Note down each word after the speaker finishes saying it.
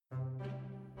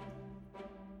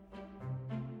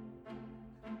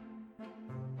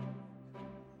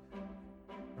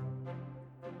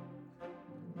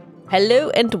Hello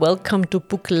and welcome to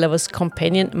Book Lovers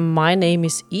Companion. My name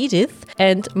is Edith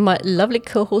and my lovely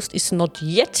co-host is not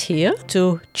yet here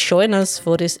to join us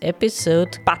for this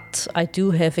episode, but I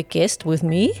do have a guest with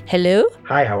me. Hello.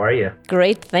 Hi, how are you?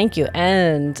 Great, thank you.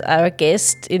 And our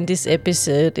guest in this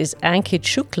episode is Ankit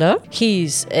Shukla.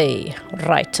 He's a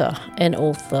writer, an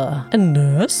author, a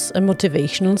nurse, a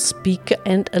motivational speaker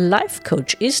and a life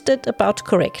coach. Is that about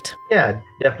correct? Yeah,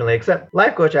 definitely. Except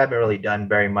life coach, I haven't really done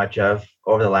very much of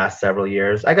over the last several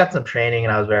years. I got some training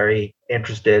and I was very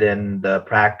interested in the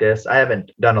practice. I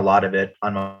haven't done a lot of it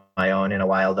on my own in a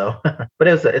while though, but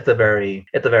it's a very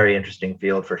interesting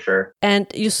field for sure. And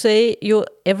you say your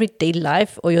everyday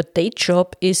life or your day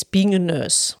job is being a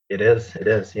nurse. It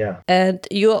is, yeah. And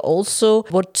you are also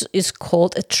what is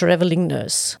called a traveling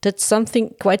nurse. That's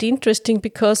something quite interesting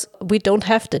because we don't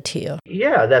have that here.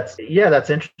 Yeah, that's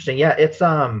interesting. Yeah, it's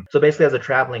so basically as a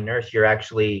traveling nurse, you're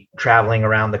actually traveling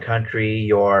around the country,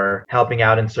 you're helping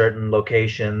out in certain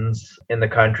locations in the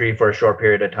country for a short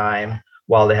period of time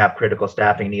while they have critical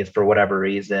staffing needs for whatever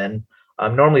reason.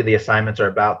 Normally the assignments are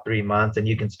about 3 months and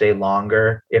you can stay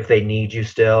longer if they need you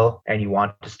still and you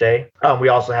want to stay. We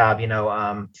also have,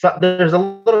 there's a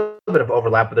little bit of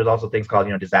overlap, but there's also things called,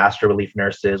 disaster relief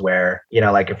nurses where,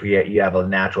 like if you have a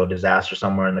natural disaster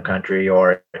somewhere in the country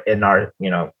or in our,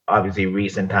 obviously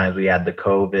recent times we had the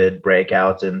COVID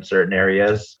breakouts in certain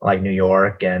areas like New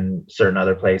York and certain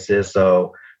other places.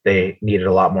 So they needed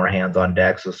a lot more hands on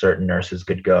deck, so certain nurses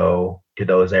could go to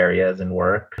those areas and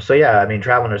work. So yeah, I mean,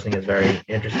 travel nursing is very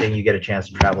interesting. You get a chance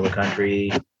to travel the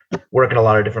country, work in a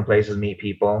lot of different places, meet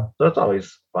people. So it's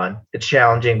always fun. It's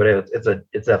challenging, but it's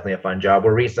definitely a fun job.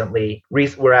 We're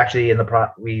actually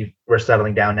we're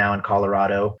settling down now in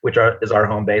Colorado, which is our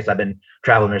home base. I've been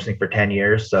travel nursing for 10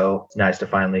 years, so it's nice to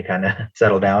finally kind of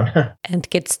settle down. And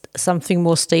get something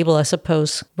more stable, I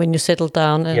suppose, when you settle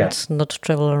down and not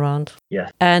travel around. Yeah.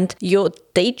 And your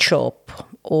day job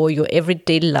or your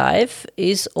everyday life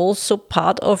is also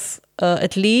part of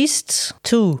at least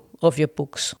two of your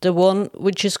books. The one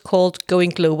which is called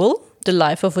Going Global, The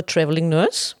Life of a Traveling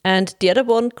Nurse, and the other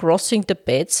one, Crossing the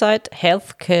Bedside,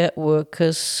 Healthcare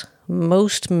Workers'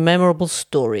 Most Memorable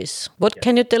Stories. What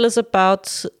can you tell us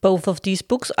about both of these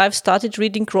books? I've started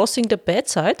reading Crossing the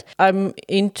Bedside. I'm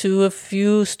into a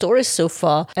few stories so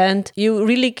far, and you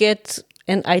really get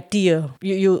an idea.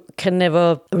 You can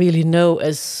never really know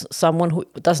as someone who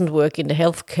doesn't work in the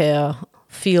healthcare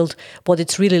field what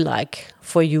it's really like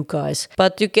for you guys,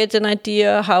 but you get an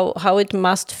idea how it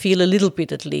must feel a little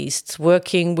bit, at least,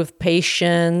 working with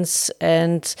patients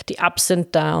and the ups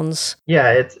and downs.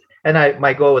 Yeah,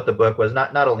 my goal with the book was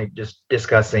not only just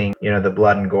discussing, the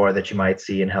blood and gore that you might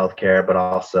see in healthcare, but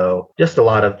also just a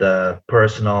lot of the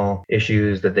personal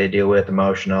issues that they deal with,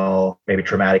 emotional, maybe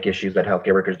traumatic issues that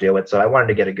healthcare workers deal with. So I wanted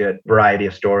to get a good variety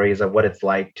of stories of what it's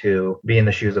like to be in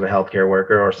the shoes of a healthcare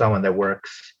worker or someone that works,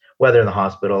 whether in the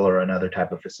hospital or another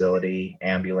type of facility,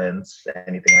 ambulance,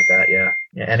 anything like that. Yeah.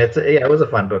 And it was a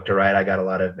fun book to write. I got a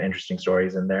lot of interesting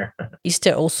stories in there. Is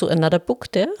there also another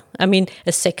book there? I mean,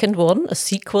 a second one, a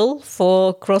sequel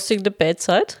for Crossing the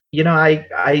Bedside?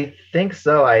 I think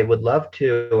so. I would love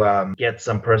to get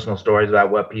some personal stories about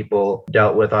what people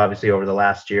dealt with, obviously, over the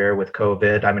last year with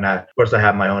COVID. I mean, of course, I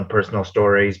have my own personal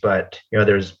stories, but,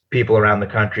 there's people around the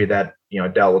country that,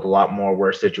 dealt with a lot more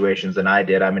worse situations than I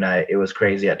did. I mean, it was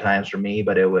crazy at times for me,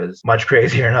 but it was much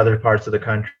crazier in other parts of the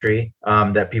country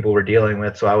that people were dealing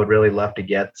with. So I would really love to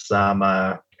get some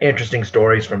interesting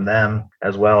stories from them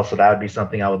as well. So that would be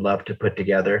something I would love to put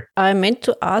together. I meant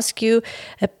to ask you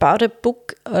about a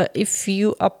book, if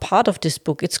you are part of this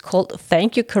book. It's called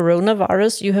Thank You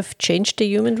Coronavirus, You Have Changed the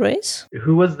Human Race.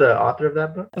 Who was the author of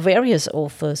that book? Various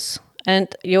authors.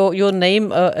 And your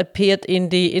name appeared in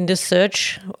the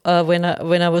search when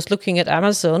I was looking at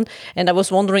Amazon, and I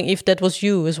was wondering if that was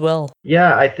you as well.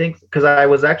 Yeah, I think because I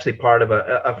was actually part of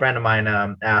a friend of mine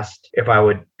asked if I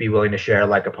would be willing to share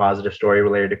like a positive story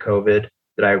related to COVID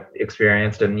that I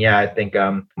experienced, and yeah, I think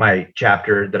my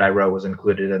chapter that I wrote was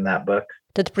included in that book.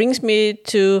 That brings me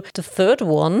to the third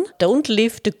one. Don't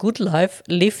live the good life,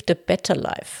 live the better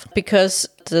life. Because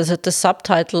the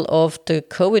subtitle of the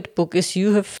COVID book is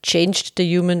You Have Changed the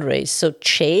Human Race. So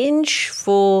change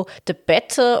for the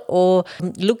better or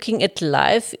looking at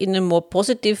life in a more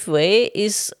positive way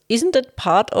isn't that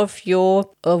part of your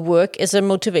work as a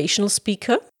motivational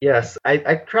speaker? Yes,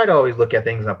 I try to always look at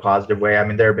things in a positive way. I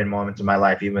mean, there have been moments in my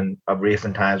life, even of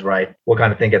recent times, where I will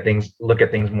kind of look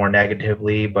at things more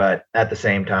negatively, but at the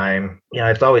same time,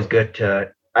 it's always good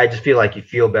to I just feel like you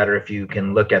feel better if you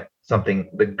can look at something,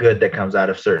 the good that comes out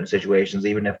of certain situations,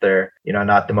 even if they're,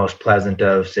 not the most pleasant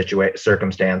of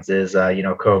circumstances.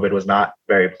 COVID was not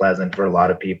very pleasant for a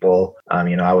lot of people.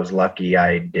 I was lucky.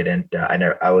 I didn't,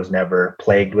 I was never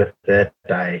plagued with it.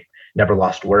 I never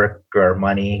lost work or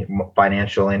money,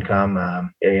 financial income.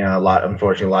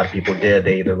 Unfortunately, a lot of people did.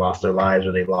 They either lost their lives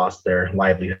or they lost their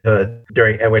livelihood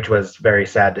which was very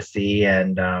sad to see.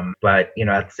 And, but,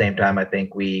 at the same time, I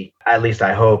think at least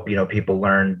I hope, people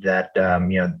learned that,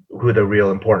 who the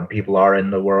real important people are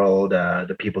in the world.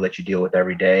 The people that you deal with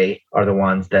every day are the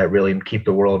ones that really keep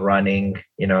the world running.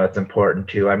 It's important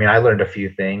to, I learned a few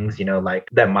things, like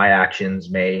that my actions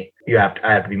I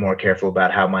have to be more careful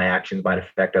about how my actions might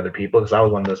affect other people, because I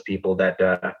was one of those people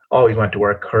that always went to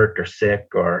work hurt or sick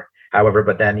or however.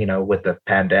 But then, with the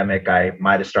pandemic, I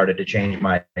might have started to change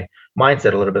my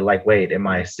mindset a little bit. Like, wait, am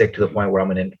I sick to the point where I'm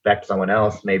going to infect someone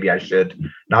else? Maybe I should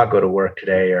not go to work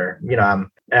today. Or,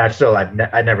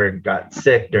 I never got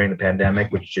sick during the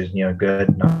pandemic, which is,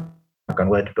 good, knock on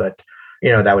wood. But,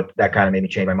 that kind of made me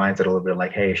change my mindset a little bit.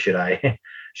 Like, hey, should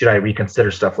I reconsider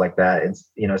stuff like that? And,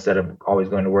 instead of always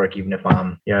going to work, even if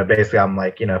I'm, basically I'm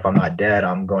like, if I'm not dead,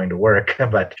 I'm going to work,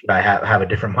 but I have a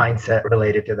different mindset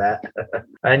related to that.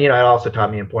 And, it also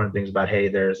taught me important things about, hey,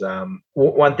 there's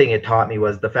one thing it taught me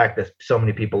was the fact that so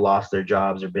many people lost their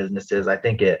jobs or businesses. I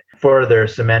think it further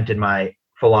cemented my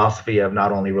philosophy of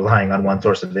not only relying on one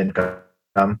source of income,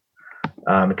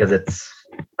 because it's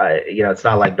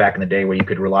not like back in the day where you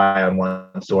could rely on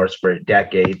one source for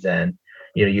decades and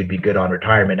you'd be good on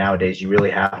retirement. Nowadays, you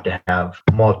really have to have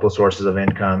multiple sources of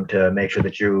income to make sure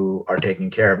that you are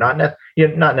taken care of. Not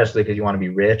necessarily because you want to be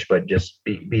rich, but just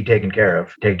be taken care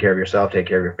of. Take care of yourself, take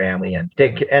care of your family, and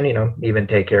even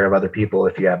take care of other people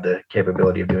if you have the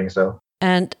capability of doing so.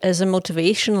 And as a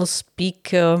motivational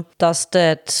speaker, does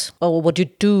that, or what you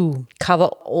do, cover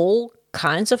all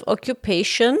kinds of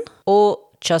occupation, or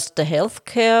just the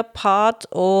healthcare part,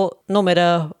 or no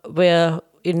matter where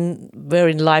in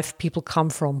life people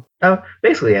come from?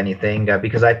 Basically anything,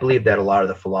 because I believe that a lot of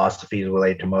the philosophies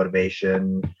related to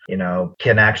motivation,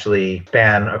 can actually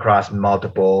span across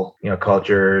multiple,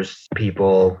 cultures,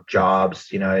 people, jobs.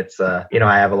 It's, I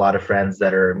have a lot of friends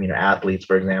that are, athletes,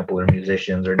 for example, or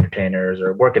musicians or entertainers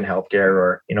or work in healthcare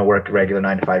or, work regular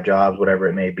 9-to-5 jobs, whatever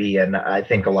it may be. And I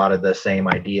think a lot of the same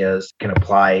ideas can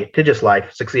apply to just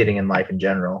life, succeeding in life in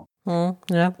general.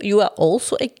 Yeah. You are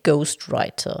also a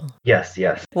ghostwriter. Yes.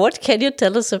 What can you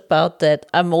tell us about that?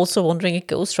 I'm also wondering, a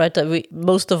ghostwriter,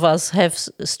 most of us have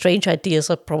strange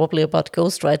ideas probably about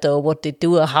ghostwriter or what they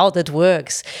do or how that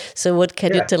works. So what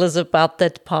can you tell us about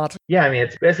that part? Yeah,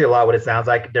 it's basically a lot what it sounds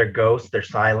like. They're ghosts, they're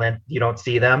silent, you don't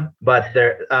see them, but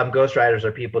they're ghostwriters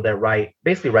are people that write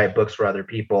books for other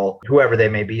people, whoever they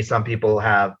may be. Some people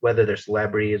have, whether they're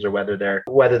celebrities or whether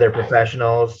they're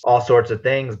professionals, all sorts of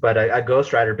things. But a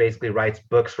ghostwriter basically writes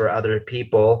books for other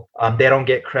people. They don't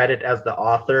get credit as the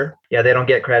author. Yeah, they don't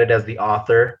get credit as the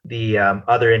author. The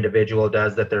other individual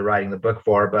does that they're writing the book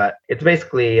for. But it's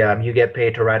basically you get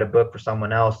paid to write a book for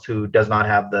someone else who does not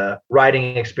have the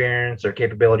writing experience or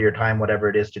capability or time, whatever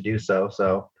it is, to do so.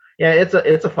 So yeah,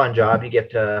 it's a fun job. You get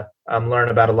to learn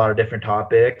about a lot of different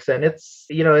topics, and it's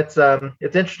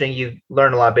interesting. You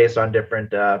learn a lot based on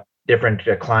different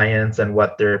clients and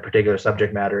what their particular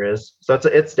subject matter is. So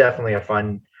it's definitely a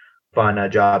fun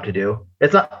job to do.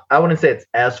 It's not, I wouldn't say it's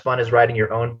as fun as writing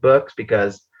your own books,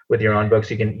 because with your own books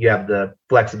you have the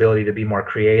flexibility to be more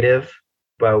creative,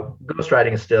 but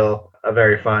ghostwriting is still a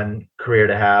very fun career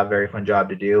to have, very fun job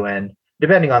to do. And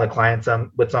depending on the client,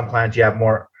 with some clients you have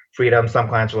more freedom. Some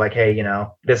clients are like, hey,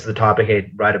 this is the topic,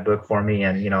 hey, write a book for me,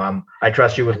 and I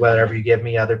trust you with whatever you give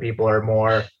me. Other people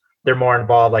are they're more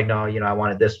involved, like, no, I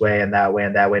want it this way and that way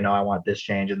and that way. No, I want this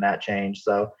change and that change.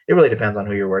 So it really depends on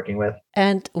who you're working with.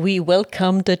 And we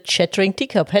welcome the chattering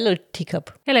teacup. Hello,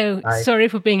 teacup. Hello. Hi. Sorry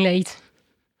for being late.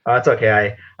 It's okay.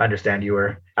 I understand you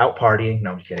were out partying.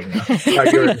 No, I'm kidding. No.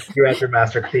 You're at your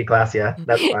master tea class. Yeah,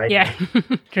 that's fine. Yeah,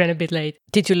 ran a bit late.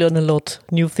 Did you learn a lot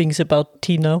new things about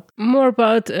tea now? More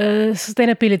about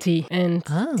sustainability and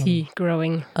tea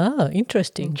growing.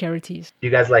 Interesting. Charities. Do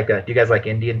you guys like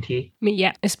Indian tea?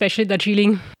 Yeah, especially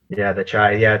Darjeeling. Yeah, the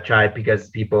chai. Yeah, chai,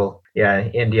 because people. Yeah,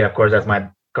 India, of course, that's my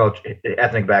culture,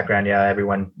 ethnic background. Yeah,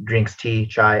 everyone drinks tea,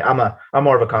 chai. I'm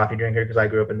more of a coffee drinker because I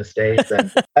grew up in the States, and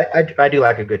I do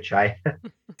like a good chai.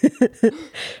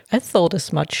 I thought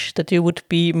as much that you would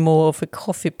be more of a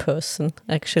coffee person,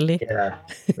 actually. I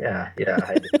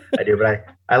do. But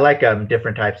I like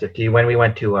different types of tea. When we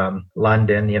went to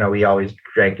London, we always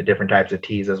drank the different types of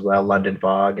teas as well. London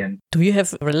Fog and. Do you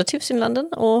have relatives in London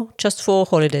or just for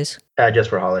holidays? Just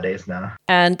for holidays now.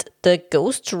 And the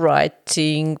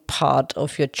ghostwriting part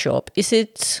of your job, is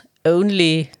it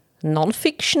only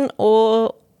non-fiction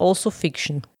or also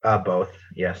fiction? Both.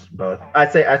 Yes, both.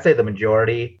 I'd say the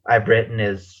majority I've written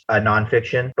is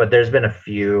nonfiction, but there's been a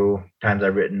few times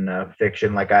I've written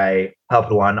fiction. Like I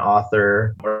helped one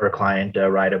author or a client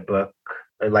write a book,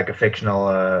 like a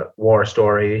fictional war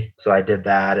story. So I did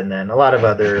that. And then a lot of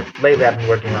lately I've been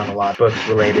working on a lot of books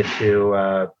related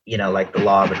to, like the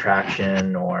law of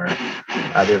attraction, or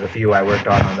there's a few I worked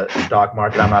on the stock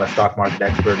market. I'm not a stock market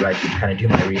expert, but I just kind of do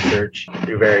my research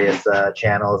through various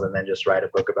channels and then just write a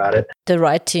book about it. The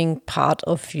writing part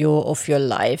of your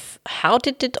life, how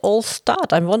did it all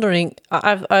start? I'm wondering,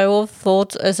 I all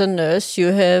thought as a nurse you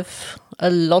have a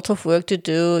lot of work to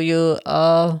do.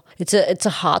 It's a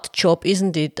hard job,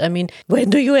 isn't it? I mean, when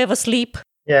do you ever sleep?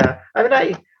 Yeah, I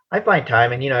mean, I find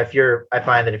time, and I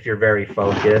find that if you're very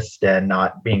focused and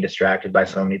not being distracted by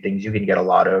so many things, you can get a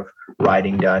lot of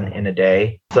writing done in a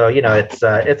day. So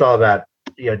it's all about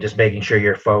just making sure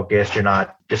you're focused, you're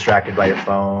not distracted by your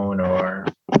phone or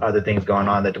other things going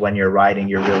on, that when you're writing,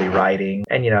 you're really writing.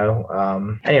 And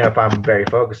if I'm very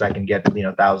focused, I can get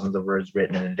thousands of words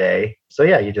written in a day. So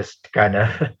yeah, you just kind of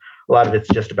a lot of it's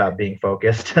just about being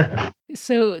focused.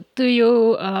 So do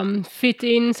you fit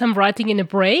in some writing in a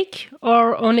break,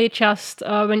 or only just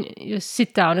when you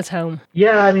sit down at home?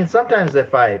 Yeah, I mean, sometimes if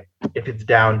it's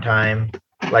downtime,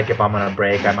 like if I'm on a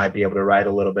break, I might be able to write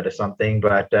a little bit of something.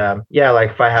 But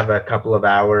like if I have a couple of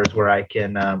hours where I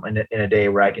can, in a day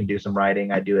where I can do some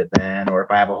writing, I do it then. Or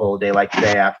if I have a whole day, like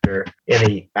today in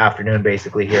the afternoon,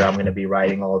 basically here, I'm going to be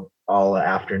writing all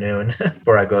afternoon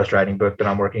for a ghostwriting book that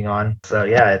I'm working on. So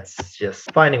yeah, it's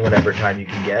just finding whatever time you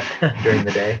can get during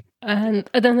the day. And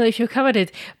I don't know if you covered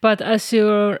it, but as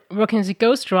you're working as a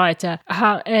ghostwriter,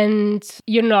 and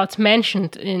you're not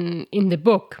mentioned in the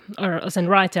book or as a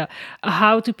writer,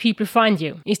 how do people find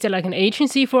you? Is there like an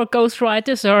agency for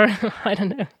ghostwriters, or I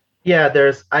don't know? Yeah,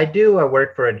 I do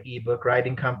work for an ebook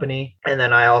writing company, and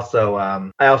then I also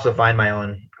find my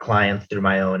own clients through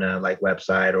my own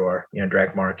website or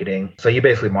direct marketing. So you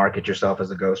basically market yourself as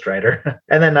a ghostwriter.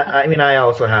 And then I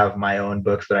also have my own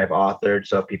books that I've authored.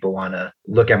 So if people want to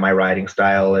look at my writing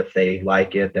style, if they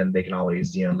like it, then they can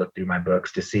always look through my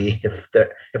books to see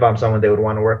if I'm someone they would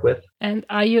want to work with. And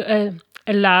are you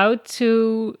allowed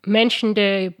to mention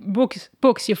the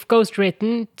books you've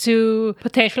ghostwritten to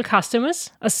potential customers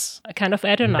as a kind of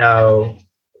ad or not?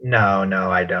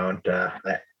 No, I don't.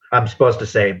 I'm supposed to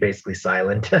say basically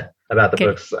silent about the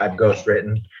books I've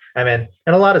ghostwritten. I mean,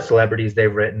 and a lot of celebrities,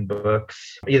 they've written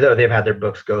books, either they've had their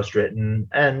books ghostwritten,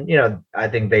 and I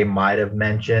think they might have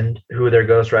mentioned who their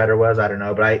ghostwriter was. I don't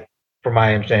know, but from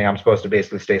my understanding, I'm supposed to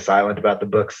basically stay silent about the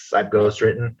books I've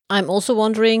ghostwritten. I'm also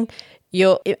wondering,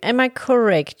 am I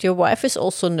correct? Your wife is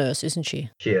also a nurse, isn't she?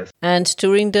 She is. And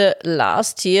during the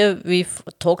last year, we've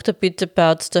talked a bit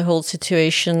about the whole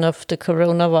situation of the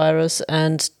coronavirus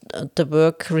and the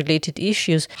work-related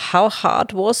issues. How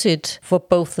hard was it for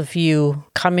both of you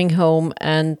coming home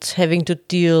and having to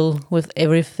deal with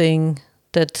everything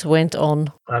that went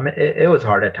on? It was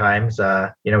hard at times.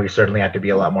 We certainly had to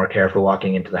be a lot more careful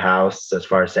walking into the house as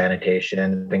far as sanitation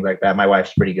and things like that. My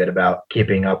wife's pretty good about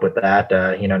keeping up with that,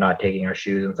 not taking our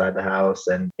shoes inside the house.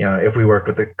 And, if we worked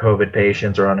with the COVID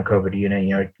patients or on a COVID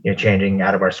unit, changing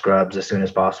out of our scrubs as soon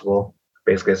as possible,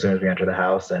 basically as soon as we enter the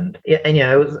house. And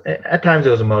it was, at times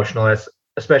it was emotional,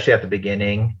 especially at the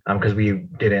beginning, because we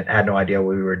had no idea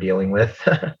what we were dealing with.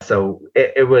 So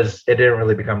it didn't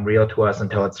really become real to us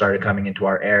until it started coming into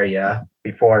our area.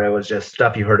 Before, it was just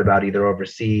stuff you heard about either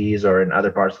overseas or in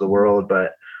other parts of the world.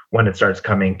 But when it starts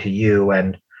coming to you,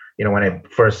 and when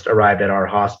it first arrived at our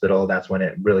hospital, that's when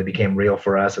it really became real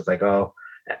for us. It's like, oh.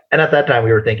 And at that time,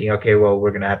 we were thinking, okay, well,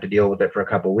 we're going to have to deal with it for a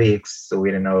couple of weeks. So we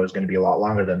didn't know it was going to be a lot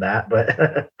longer than that. But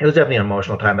it was definitely an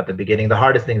emotional time at the beginning. The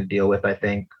hardest thing to deal with, I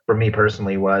think, for me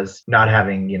personally, was not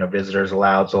having, visitors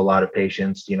allowed. So a lot of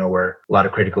patients, a lot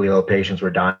of critically ill patients were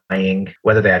dying,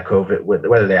 whether they had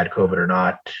COVID or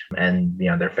not. And,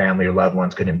 their family or loved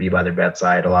ones couldn't be by their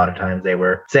bedside. A lot of times they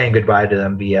were saying goodbye to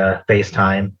them via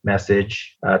FaceTime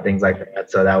message, things like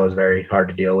that. So that was very hard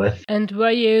to deal with. And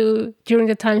were you, during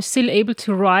the time, still able to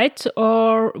to write,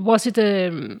 or was it a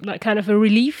like kind of a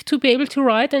relief to be able to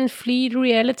write and flee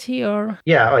reality? Or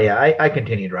I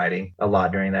continued writing a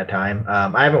lot during that time.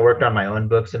 I haven't worked on my own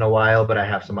books in a while, but I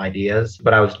have some ideas.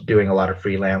 But I was doing a lot of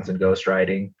freelance and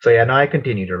ghostwriting. So yeah, no, I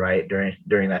continued to write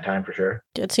during that time for sure.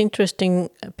 That's interesting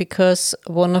because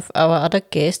one of our other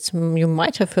guests, you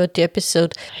might have heard the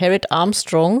episode, Harriet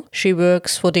Armstrong, she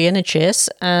works for the NHS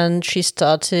and she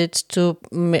started to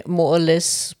more or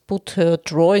less put her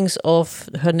drawings of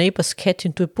her neighbor's cat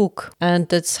into a book. And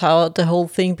that's how the whole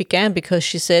thing began, because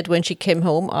she said when she came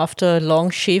home after a long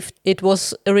shift, it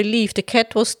was a relief. The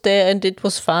cat was there and it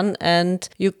was fun and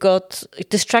you got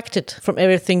distracted from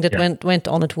everything that went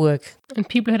on at work. And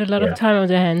people had a lot of time on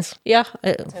their hands. Yeah,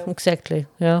 exactly.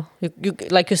 Yeah, you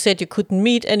like you said, you couldn't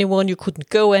meet anyone, you couldn't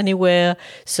go anywhere.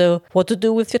 So what to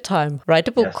do with your time? Write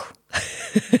a book.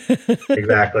 Yes.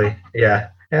 Exactly. Yeah.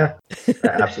 Yeah,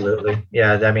 absolutely.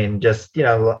 Yeah, I mean, just,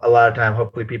 a lot of time,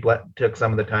 hopefully people took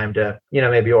some of the time to,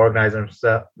 maybe organize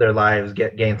their lives,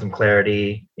 gain some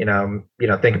clarity,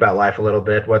 think about life a little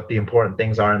bit, what the important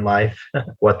things are in life,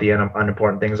 what the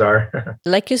unimportant things are.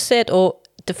 Like you said, or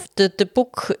the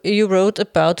book you wrote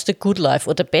about the good life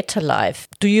or the better life.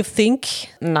 Do you think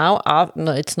now,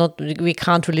 no, it's not, we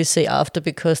can't really say after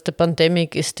because the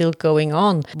pandemic is still going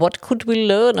on. What could we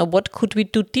learn or what could we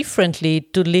do differently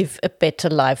to live a better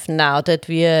life now that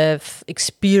we have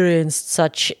experienced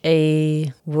such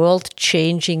a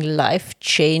world-changing,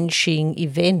 life-changing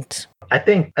event? I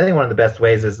think one of the best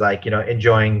ways is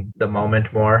enjoying the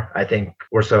moment more. I think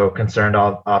we're so concerned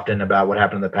often about what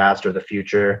happened in the past or the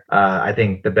future. I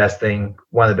think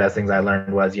one of the best things I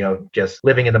learned was, just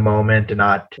living in the moment and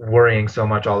not worrying so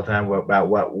much all the time about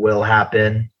what will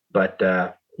happen, but,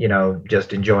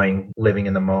 just enjoying living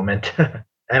in the moment.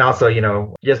 And also,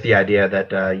 just the idea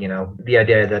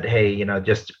that, hey,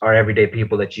 just our everyday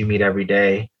people that you meet every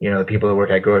day, the people that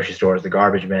work at grocery stores, the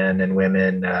garbage men and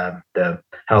women, the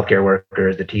healthcare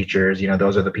workers, the teachers,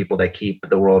 those are the people that keep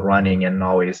the world running, and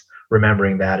always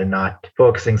remembering that and not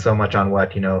focusing so much on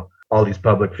what, all these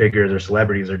public figures or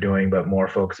celebrities are doing, but more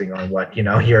focusing on what,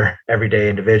 your everyday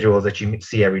individuals that you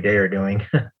see every day are doing.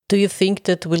 Do you think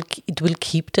that it will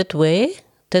keep that way?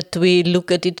 That we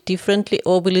look at it differently,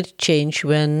 or will it change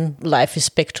when life is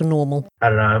back to normal? I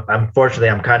don't know. Unfortunately,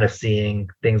 I'm kind of seeing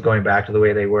things going back to the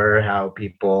way they were, how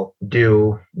people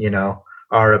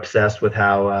are obsessed with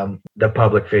how the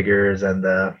public figures and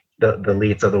the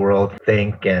elites of the world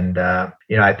think. And,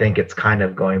 I think it's kind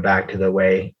of going back to the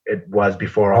way it was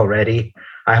before already.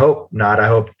 I hope not. I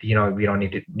hope, we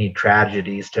don't need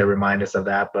tragedies to remind us of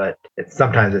that, but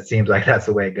sometimes it seems like that's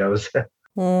the way it goes.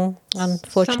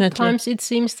 Unfortunately. Sometimes it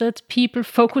seems that people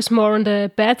focus more on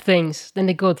the bad things than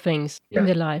the good things in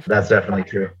their life. That's definitely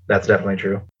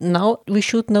true. Now we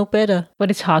should know better.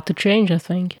 But it's hard to change, I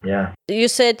think. Yeah. You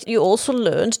said you also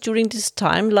learned during this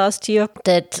time last year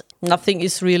that nothing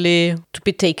is really to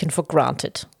be taken for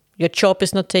granted. Your job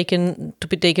is not to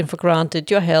be taken for granted,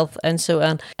 your health and so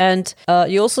on. And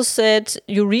you also said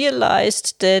you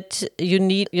realized that you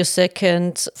need your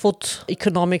second foot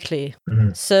economically.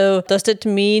 Mm-hmm. So does that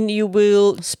mean you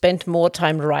will spend more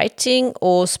time writing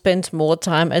or spend more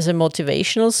time as a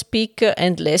motivational speaker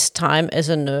and less time as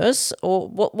a nurse? Or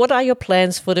what are your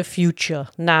plans for the future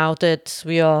now that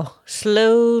we are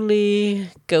slowly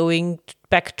going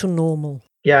back to normal?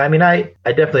 Yeah, I mean, I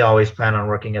definitely always plan on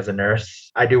working as a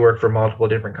nurse. I do work for multiple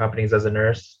different companies as a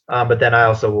nurse, but then I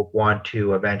also want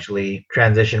to eventually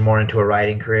transition more into a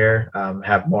writing career,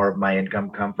 have more of my income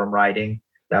come from writing.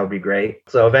 That would be great.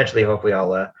 So eventually, hopefully,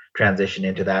 I'll transition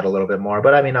into that a little bit more.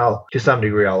 But I mean, to some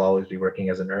degree, I'll always be working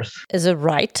as a nurse. As a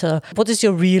writer, what is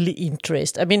your really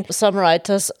interest? I mean, some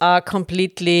writers are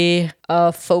completely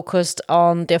focused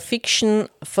on their fiction,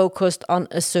 focused on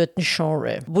a certain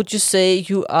genre. Would you say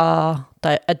you are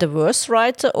a diverse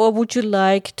writer, or would you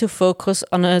like to focus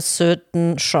on a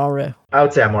certain genre? I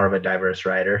would say I'm more of a diverse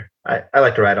writer. I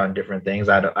like to write on different things.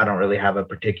 I don't really have a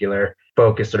particular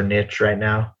focus or niche right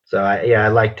now. So I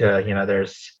like to,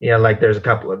 there's a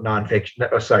couple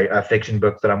of fiction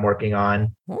books that I'm working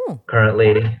on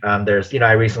currently.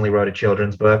 I recently wrote a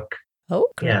children's book. Oh,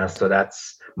 great. Yeah. So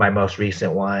that's my most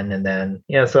recent one. And then,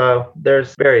 so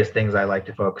there's various things I like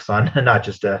to focus on, not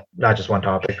just one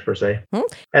topic per se. And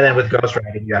then with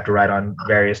ghostwriting, you have to write on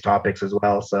various topics as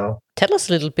well. So tell us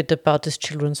a little bit about this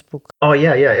children's book. Oh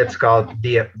yeah. It's called,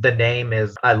 the name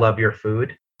is I Love Your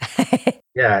Food.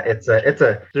 Yeah, it's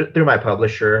through my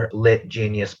publisher, Lit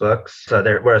Genius Books. So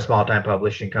we're a small time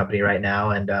publishing company right now,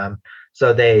 and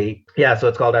So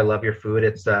it's called I Love Your Food.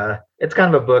 It's kind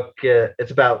of a book.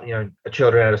 It's about,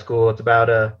 children at a school. It's about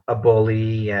a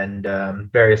bully and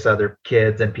various other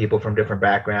kids and people from different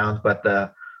backgrounds. But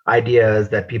the idea is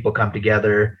that people come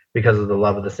together because of the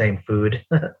love of the same food.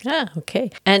 Okay.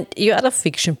 And your other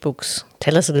fiction books,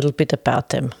 tell us a little bit about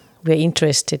them. We're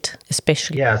interested,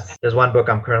 especially. Yes, there's one book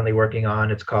I'm currently working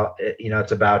on. It's called,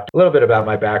 it's about a little bit about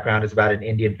my background. It's about an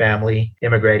Indian family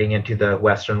immigrating into the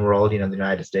Western world, the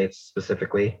United States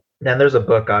specifically. Then there's a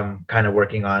book I'm kind of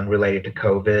working on related to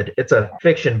COVID. It's a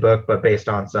fiction book, but based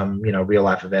on some, real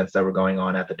life events that were going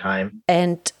on at the time.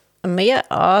 And may I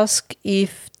ask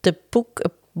if the book,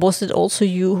 was it also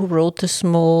you who wrote the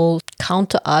small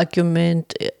counter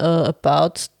argument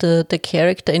about the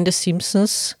character in The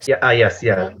Simpsons? Yes.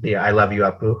 I Love You,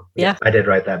 Apu. Yeah. I did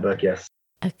write that book, yes.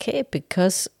 Okay,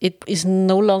 because it is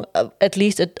no longer, at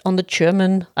least on the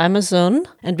German Amazon,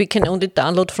 and we can only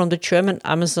download from the German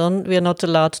Amazon. We are not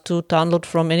allowed to download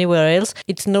from anywhere else.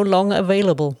 It's no longer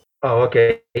available. Oh,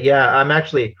 okay. Yeah, I'm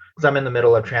in the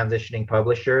middle of transitioning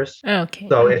publishers. Okay.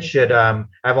 So it should,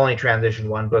 I've only transitioned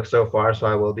one book so far, so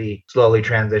I will be slowly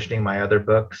transitioning my other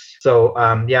books. So,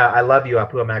 I Love You,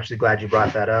 Apu. I'm actually glad you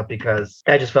brought that up because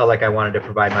I just felt like I wanted to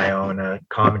provide my own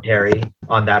commentary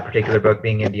on that particular book,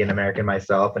 being Indian American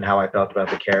myself and how I felt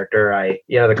about the character.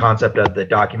 The concept of the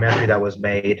documentary that was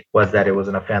made was that it was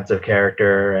an offensive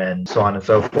character and so on and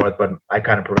so forth, but I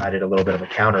kind of provided a little bit of a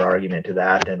counter argument to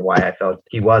that and why I felt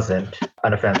he wasn't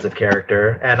an offensive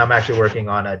character. And I'm actually working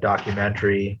on a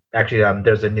documentary. Actually,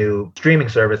 there's a new streaming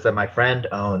service that my friend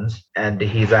owns, and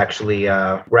he's actually,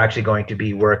 we're actually going to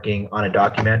be working on a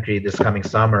documentary this coming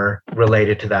summer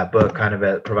related to that book, kind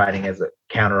of providing as a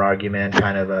counter argument,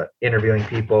 kind of interviewing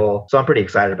people. So I'm pretty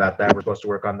excited about that. We're supposed to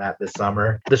work on that this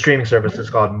summer. The streaming service is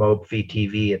called Mobfi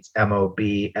TV. It's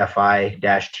MOBFI-TV.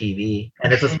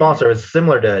 And it's a small service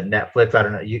similar to Netflix. I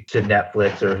don't know, to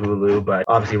Netflix or Hulu, but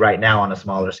obviously right now on a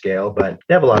smaller scale. But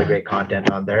they have a lot of great content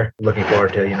on there. Looking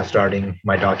forward to, starting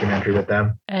my documentary with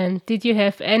them. And did you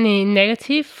have any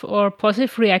negative or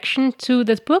positive reaction to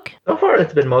that book? So far,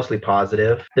 it's been mostly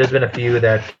positive. There's been a few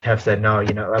that have said no,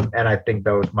 and I think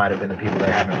those might have been the people that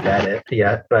haven't read it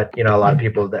yet. But, a lot of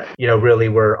people that, really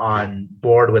were on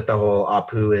board with the whole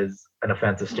Apu is an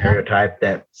offensive stereotype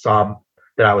that saw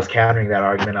that I was countering that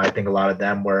argument. I think a lot of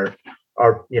them are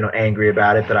angry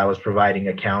about it, that I was providing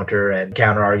a counter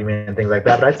argument and things like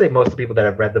that. But I'd say most of the people that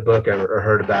have read the book or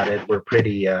heard about it were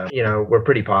pretty, were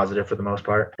pretty positive for the most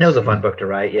part. It was a fun book to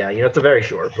write. Yeah. It's a very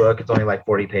short book. It's only like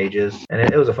 40 pages and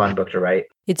it was a fun book to write.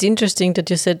 It's interesting that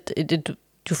you said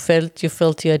you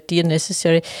felt the idea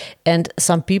necessary, and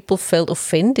some people felt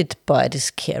offended by this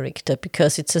character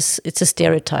because it's a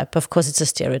stereotype. Of course, it's a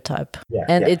stereotype,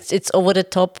 it's over the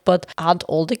top. But aren't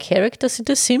all the characters in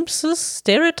The Simpsons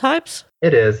stereotypes?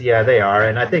 It is, yeah, they are,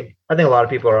 and I think a lot of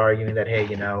people are arguing that, hey,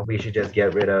 we should just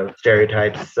get rid of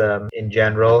stereotypes in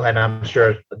general, and I'm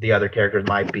sure the other characters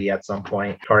might be at some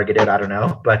point targeted. I don't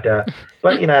know, but at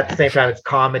the same time, it's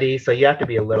comedy, so you have to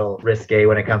be a little risque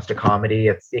when it comes to comedy.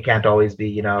 It can't always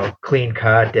be clean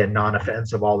cut and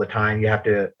non-offensive all the time. You have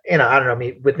to, I don't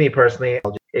know. With me personally,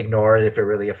 I'll just ignore it if it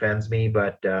really offends me.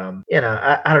 But I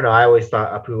don't know. I always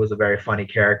thought Apu was a very funny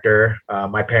character.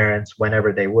 My parents,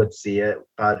 whenever they would see it,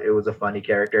 thought it was a funny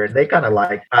character, and they kind of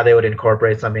liked how they would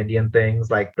incorporate some Indian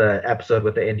things, like the episode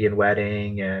with the Indian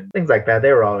wedding and things like that. They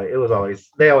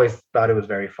always thought it was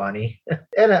very funny.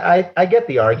 And I get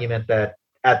the argument that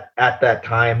at that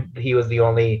time he was the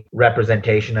only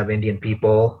representation of Indian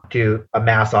people to a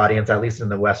mass audience, at least in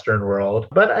the Western world.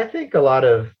 But I think a lot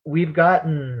of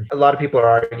people are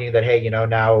arguing that, hey,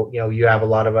 now you have a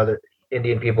lot of other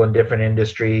Indian people in different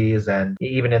industries and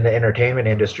even in the entertainment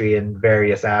industry in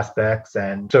various aspects.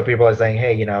 And so people are saying,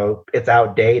 hey, it's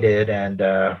outdated and,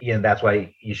 that's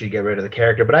why you should get rid of the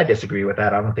character. But I disagree with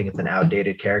that. I don't think it's an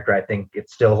outdated character. I think it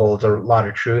still holds a lot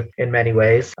of truth in many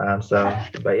ways. I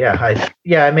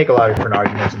make a lot of different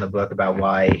arguments in the book about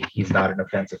why he's not an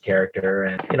offensive character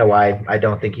and, why I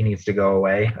don't think he needs to go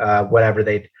away.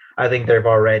 I think they've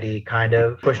already kind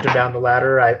of pushed him down the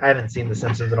ladder. I haven't seen The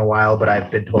Simpsons in a while, but I've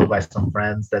been told by some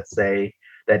friends that say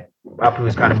that Apu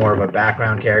is kind of more of a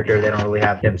background character. They don't really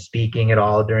have him speaking at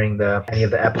all during any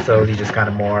of the episodes. He's just kind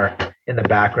of more in the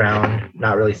background,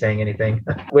 not really saying anything,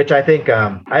 which I think,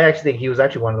 I actually think he was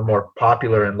actually one of the more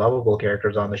popular and lovable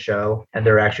characters on the show. And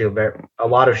there are actually a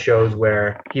lot of shows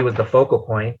where he was the focal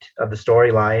point of the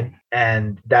storyline,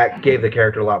 and that gave the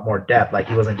character a lot more depth. Like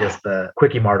he wasn't just the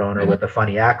Quickie Mart owner with a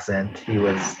funny accent. He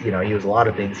was a lot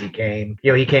of things. He came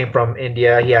from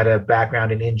India. He had a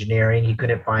background in engineering. He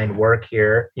couldn't find work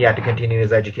here. He had had to continue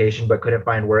his education but couldn't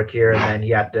find work here, and then he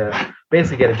had to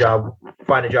basically get a job,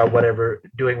 find a job,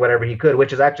 doing whatever he could,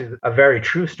 which is actually a very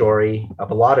true story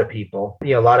of a lot of people,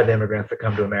 a lot of immigrants that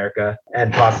come to America,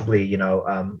 and possibly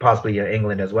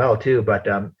England as well too. But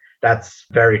that's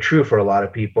very true for a lot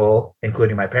of people,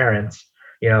 including my parents.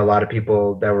 A lot of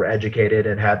people that were educated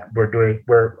and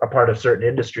were a part of certain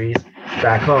industries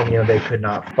back home, they could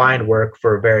not find work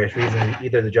for various reasons.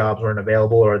 Either the jobs weren't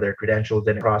available or their credentials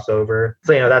didn't cross over.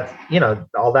 So, that's,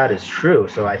 all that is true.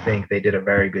 So I think they did a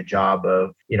very good job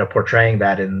of, portraying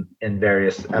that in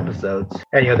various episodes.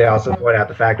 And, they also point out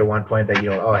the fact at one point that,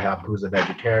 Apu's a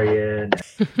vegetarian.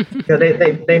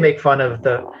 They make fun of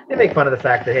the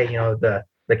fact that, hey,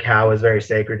 the cow is very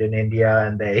sacred in India,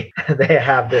 and they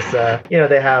have this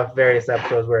they have various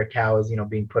episodes where a cow is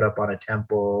being put up on a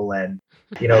temple and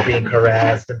being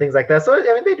caressed and things like that. So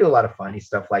I mean, they do a lot of funny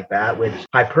stuff like that, which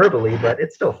hyperbole, but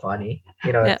it's still funny.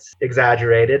 It's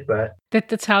exaggerated, but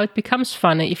that's how it becomes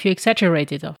funny if you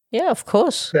exaggerate it. Yeah, of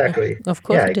course. Exactly. Of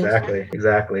course. Yeah,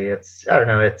 exactly. It's, I don't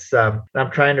know. It's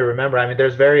I'm trying to remember. I mean,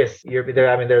 there's various.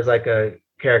 There's like a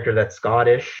character that's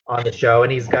Scottish on the show,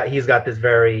 and he's got this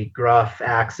very gruff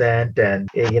accent, and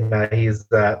he's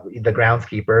the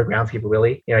groundskeeper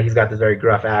Willie. He's got this very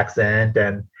gruff accent,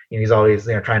 and he's always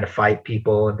trying to fight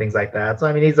people and things like that. So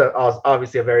I mean, he's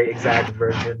obviously a very exaggerated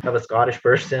version of a Scottish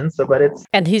person. So, but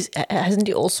hasn't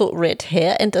he also red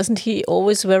hair, and doesn't he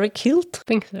always wear a kilt? I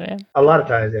think so, yeah. A lot of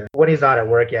times, yeah. When he's not at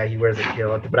work, yeah, he wears a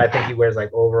kilt, but I think he wears like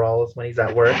overalls when he's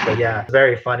at work. But yeah, it's a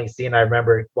very funny scene. I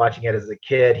remember watching it as a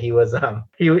kid. He was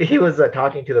he was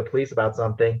talking to the police about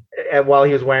something, and while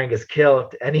he was wearing his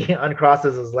kilt, and he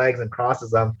uncrosses his legs and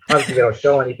crosses them. Obviously, they don't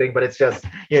show anything, but it's just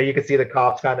you can see the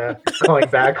cops kind of going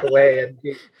back away and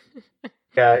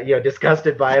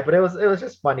disgusted by it. But it was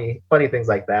just funny things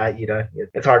like that.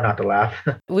 It's hard not to laugh.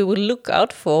 We will look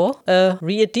out for a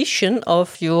re-edition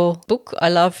of your book, I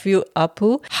Love You,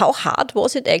 Apu. How hard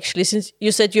was it actually, since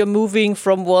you said you're moving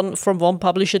from one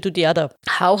publisher to the other?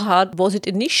 How hard was it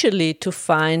initially to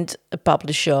find a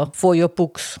publisher for your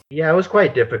books? Yeah, it was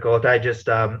quite difficult. I just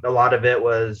a lot of it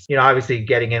was obviously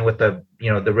getting in with the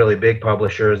really big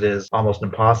publishers is almost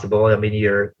impossible. I mean,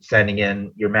 you're sending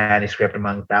in your manuscript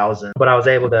among thousands. But I was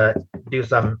able to do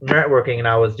some networking, and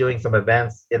I was doing some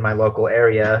events in my local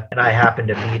area, and I happened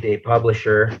to meet a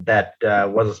publisher that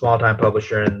was a small-time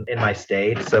publisher in my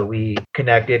state. So we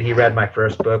connected. He read my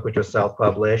first book, which was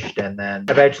self-published, and then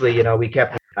eventually,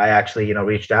 I actually,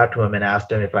 reached out to him and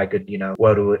asked him if I could,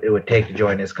 what it would take to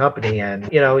join his company. And,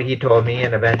 he told me,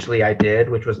 and eventually I did,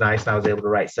 which was nice. And I was able to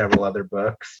write several other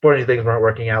books. Fortunately, things weren't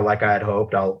working out like I had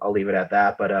hoped. I'll leave it at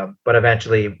that. But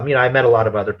eventually, I met a lot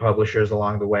of other publishers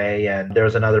along the way. And there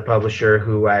was another publisher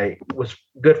who I was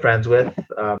good friends with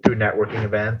through networking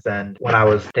events. And when I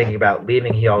was thinking about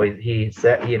leaving, he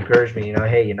encouraged me,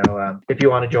 hey, if you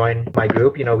want to join my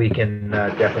group, we can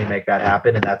definitely make that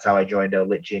happen. And that's how I joined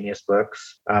Lit Genius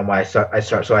Books. I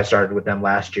started with them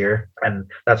last year, and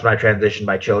that's when I transitioned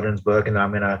my children's book, and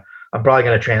I'm probably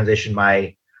gonna transition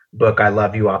my book I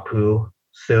Love You, Apu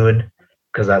soon,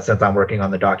 because since I'm working on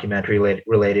the documentary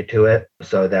related to it,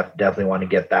 so definitely want to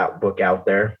get that book out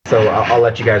there. So I'll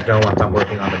let you guys know once I'm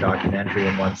working on the documentary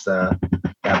and once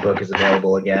that book is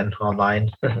available again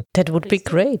online. That would be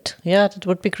great. Yeah, that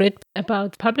would be great.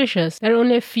 About publishers, there are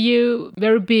only a few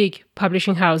very big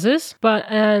publishing houses,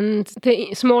 and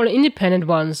the small independent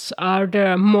ones, are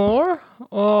there more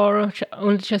or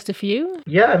only just a few?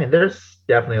 Yeah, I mean, there's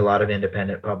definitely a lot of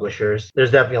independent publishers.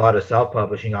 There's definitely a lot of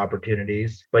self-publishing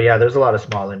opportunities. But yeah, there's a lot of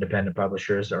small independent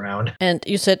publishers around. And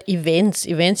you said events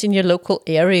in your local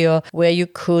area where you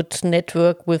could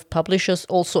network with publishers,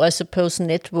 also I suppose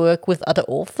network with other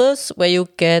authors, where you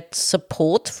get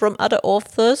support from other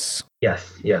authors.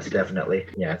 Yes, definitely.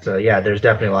 Yeah, so there's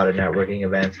definitely a lot of networking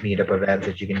events, meetup events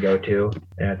that you can go to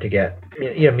get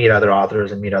meet other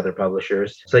authors and meet other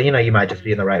publishers. So you might just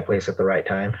be in the right place at the right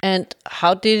time. And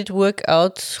how did it work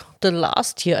out the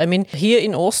last year? I mean, here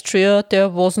in Austria, there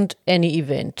wasn't any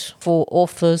event for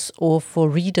authors or for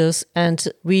readers, and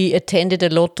we attended a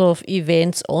lot of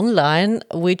events online,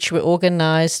 which were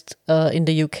organized in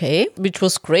the UK, which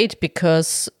was great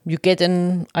because you get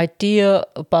an idea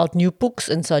about new books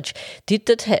and such. Did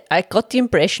that? I got the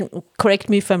impression, correct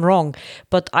me if I'm wrong,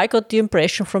 but I got the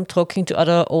impression from talking to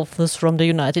other authors from the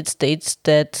United States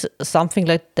that something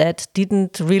like that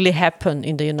didn't really happen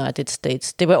in the United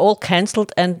States. They were all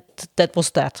cancelled, and that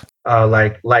was that.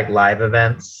 Like live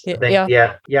events. Yeah, I think,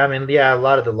 a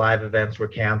lot of the live events were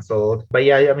canceled. But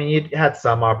yeah, I mean, you had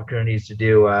some opportunities to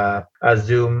do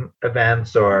Zoom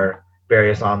events or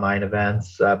various online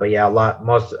events. But yeah,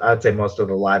 I'd say most of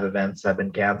the live events have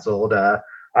been canceled.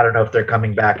 I don't know if they're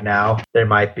coming back now. There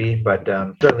might be, but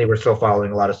certainly we're still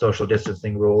following a lot of social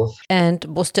distancing rules. And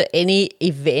was there any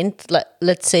event, like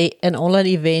let's say an online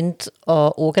event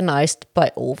organized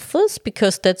by authors?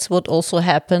 Because that's what also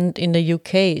happened in the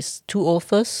UK. Two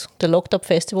authors, the Locked Up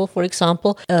Festival, for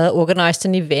example, organized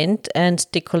an event and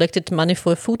they collected money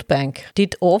for a food bank.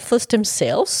 Did authors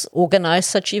themselves organize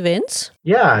such events?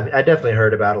 Yeah, I definitely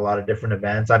heard about a lot of different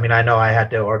events. I mean, I know I had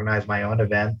to organize my own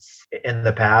events in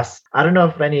the past. I don't know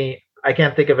if I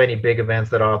can't think of any big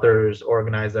events that authors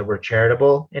organized that were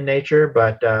charitable in nature,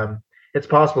 but it's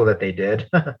possible that they did.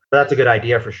 That's a good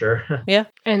idea for sure. Yeah.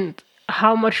 And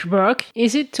how much work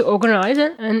is it to organize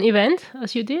an event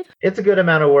as you did? It's a good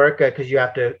amount of work because you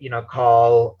have to,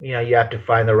 call, you have to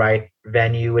find the right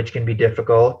venue, which can be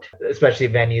difficult, especially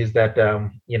venues that,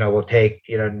 will take,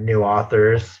 new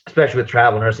authors, especially with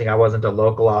travel nursing. I wasn't a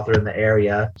local author in the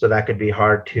area, so that could be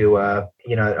hard to,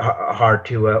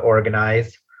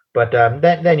 organize. But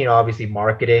then, obviously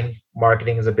marketing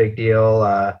is a big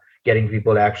deal. Getting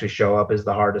people to actually show up is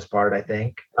the hardest part, I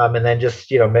think. And then just,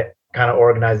 kind of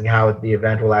organizing how the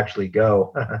event will actually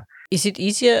go. Is it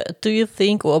easier, do you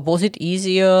think, or was it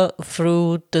easier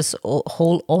through this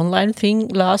whole online thing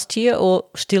last year or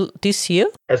still this year?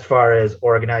 As far as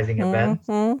organizing events?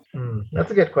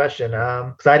 That's a good question.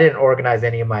 Because I didn't organize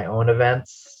any of my own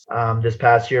events this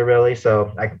past year, really.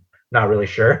 So I'm not really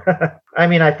sure. I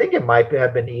mean, I think it might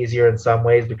have been easier in some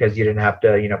ways because you didn't have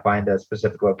to, find a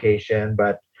specific location.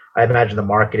 But I imagine the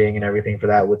marketing and everything for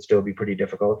that would still be pretty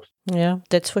difficult. Yeah,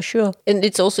 that's for sure. And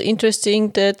it's also interesting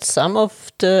that some of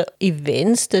the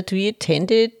events that we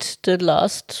attended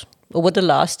over the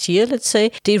last year, let's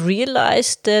say, they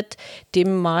realized that they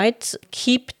might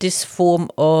keep this form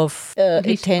of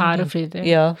attending. Part of it.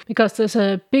 Yeah. Because there's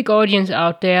a big audience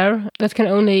out there that can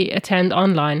only attend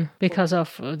online because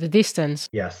of the distance.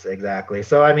 Yes, exactly.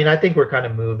 So, I mean, I think we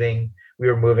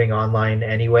were moving online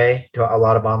anyway to a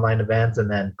lot of online events. And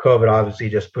then COVID obviously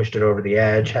just pushed it over the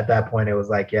edge. At that point, it was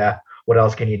like, yeah, what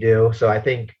else can you do? So I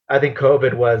think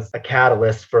COVID was a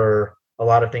catalyst for a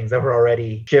lot of things that were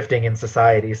already shifting in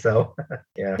society. So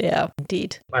yeah. Yeah,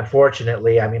 indeed.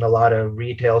 Unfortunately, I mean, a lot of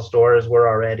retail stores were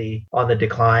already on the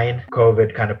decline.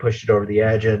 COVID kind of pushed it over the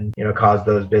edge and, caused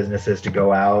those businesses to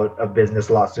go out of business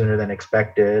a lot sooner than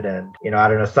expected. And, I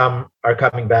don't know, some are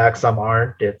coming back, some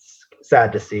aren't. It's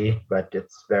sad to see, but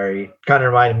it's very kind of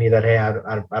reminded me that, hey,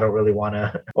 I don't really want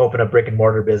to open a brick and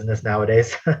mortar business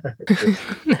nowadays.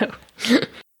 No.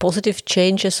 Positive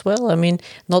change as well. I mean,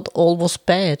 not all was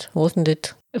bad, wasn't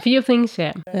it? A few things,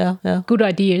 yeah. Yeah. Good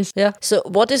ideas. Yeah. So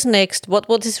what is next?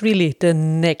 What is really the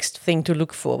next thing to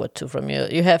look forward to from you?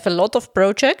 You have a lot of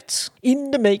projects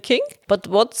in the making, but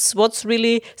what's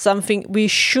really something we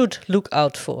should look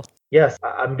out for? Yes,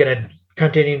 I'm going to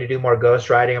continue to do more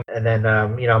ghostwriting, and then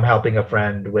I'm helping a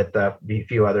friend with a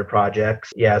few other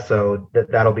projects. Yeah, so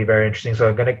that'll be very interesting. So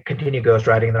I'm going to continue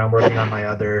ghostwriting, and then I'm working on my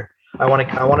other. I want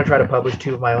to try to publish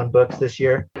 2 of my own books this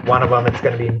year. One of them, it's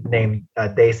going to be named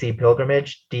Desi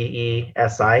Pilgrimage,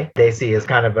 DESI. Desi is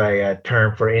kind of a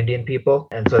term for Indian people.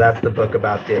 And so that's the book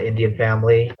about the Indian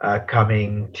family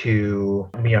coming to,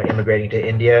 immigrating to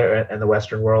India and the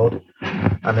Western world.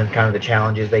 And then kind of the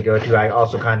challenges they go to. I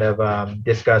also kind of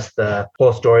discussed the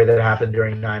whole story that happened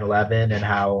during 9/11 and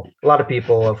how a lot of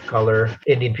people of color,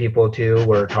 Indian people too,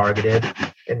 were targeted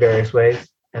in various ways.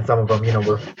 And some of them,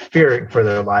 were fearing for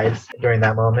their lives during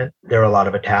that moment. There were a lot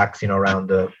of attacks, around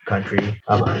the country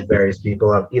on various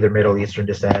people of either Middle Eastern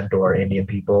descent or Indian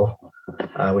people,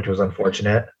 which was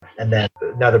unfortunate. And then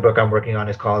another book I'm working on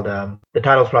is called, the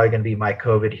title is probably going to be My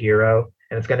COVID Hero.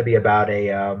 And it's going to be about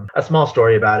a small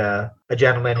story about a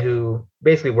gentleman who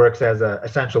basically works as an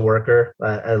essential worker,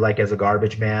 like as a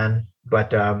garbage man.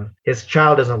 But his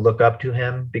child doesn't look up to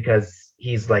him because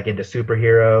he's like into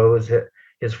superheroes.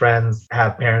 His friends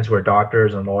have parents who are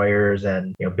doctors and lawyers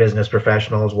and, business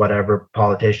professionals, whatever,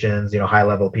 politicians, high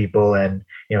level people. And,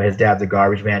 his dad's a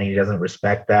garbage man. He doesn't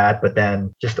respect that. But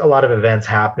then just a lot of events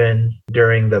happen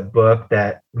during the book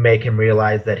that make him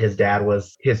realize that his dad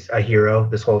was a hero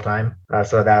this whole time.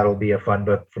 So that'll be a fun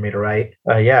book for me to write.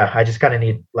 I just kind of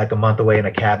need like a month away in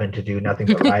a cabin to do nothing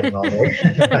but writing all day.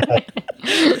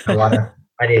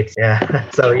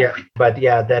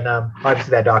 Then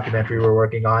obviously that documentary we're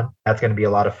working on, that's going to be a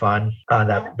lot of fun.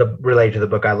 Related to the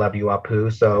book I Love You,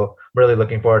 Apu. So I'm really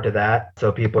looking forward to that.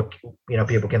 So people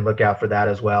can look out for that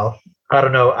as well. I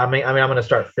don't know. I mean, I'm going to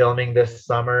start filming this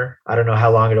summer. I don't know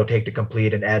how long it'll take to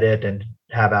complete and edit and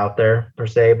have out there per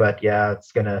se, but yeah,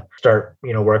 it's going to start,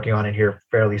 working on it here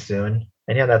fairly soon.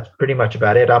 And yeah, that's pretty much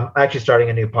about it. I'm actually starting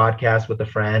a new podcast with a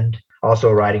friend. also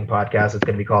a writing podcast. It's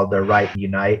going to be called the Write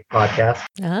Unite podcast.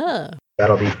 Ah.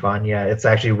 That'll be fun. Yeah, it's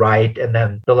actually Write and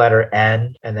then the letter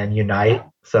N and then Unite.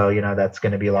 So, that's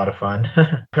going to be a lot of fun.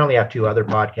 I only have 2 other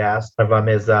podcasts.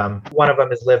 One of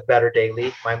them is Live Better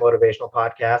Daily, my motivational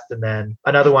podcast. And then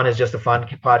another one is just a fun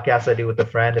podcast I do with a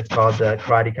friend. It's called the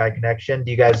Karate Kai Connection. Were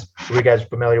you guys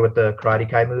familiar with the Karate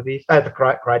Kai movies? The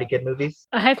Karate Kid movies?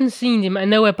 I haven't seen them. I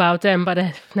know about them, but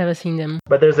I've never seen them.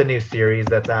 But there's a new series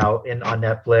that's out on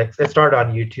Netflix. It started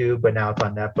on YouTube, but now it's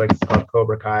on Netflix. It's called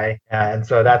Cobra Kai. And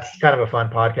so that's kind of a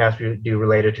fun podcast we do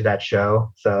related to that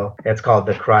show. So it's called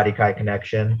the Karate Kai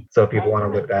Connection. So if people want to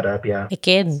look that up, yeah.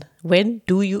 Again, when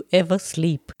do you ever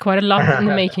sleep? Quite a lot in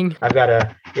the making. I've got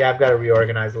to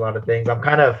reorganize a lot of things. I'm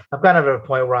kind of at a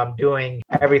point where I'm doing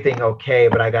everything okay,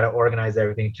 but I got to organize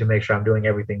everything to make sure I'm doing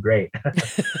everything great.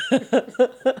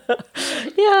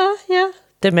 Yeah.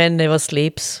 The man never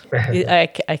sleeps.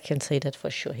 I can say that for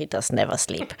sure. He does never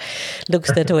sleep.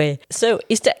 Looks that way. So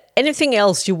is there anything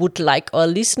else you would like our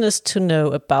listeners to know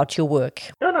about your work?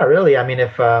 No, not really. I mean,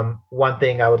 if one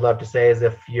thing I would love to say is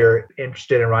if you're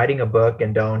interested in writing a book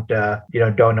and don't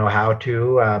know how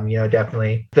to,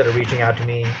 definitely instead of reaching out to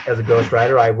me as a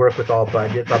ghostwriter, I work with all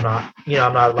budgets. I'm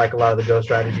not like a lot of the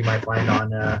ghostwriters you might find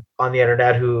on the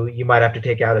internet who you might have to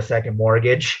take out a second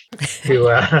mortgage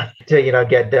to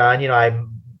get done. I'm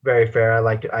very fair.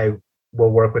 I will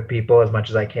work with people as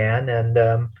much as I can. And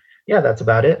that's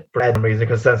about it for that reason,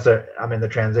 because since I'm in the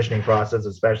transitioning process,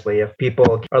 especially if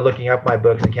people are looking up my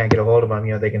books and can't get a hold of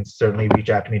them, they can certainly reach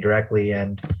out to me directly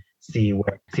and see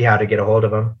how to get a hold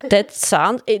of them.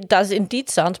 It does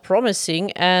indeed sound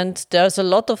promising, and there's a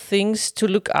lot of things to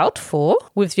look out for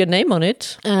with your name on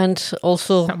it, and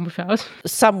also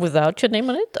some without your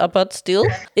name on it. But still,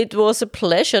 it was a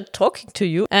pleasure talking to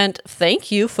you, and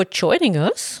thank you for joining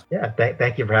us. Yeah,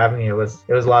 thank you for having me. It was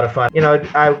a lot of fun.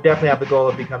 I definitely have the goal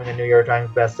of becoming a New York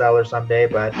Times bestseller someday,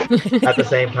 but at the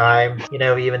same time,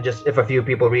 even just if a few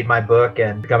people read my book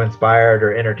and become inspired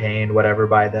or entertained, whatever,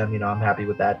 by them, I'm happy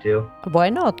with that too. Why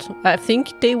not? I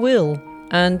think they will.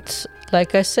 And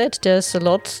like I said, there's a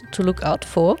lot to look out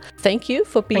for. Thank you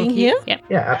for being here. Yeah,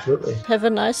 absolutely. Have a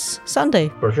nice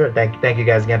Sunday. For sure. Thank you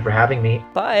guys again for having me.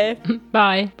 Bye.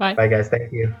 Bye. Bye, guys.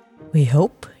 Thank you. We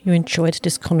hope you enjoyed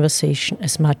this conversation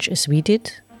as much as we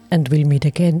did, and we'll meet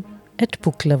again at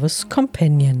Book Lovers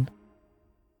Companion.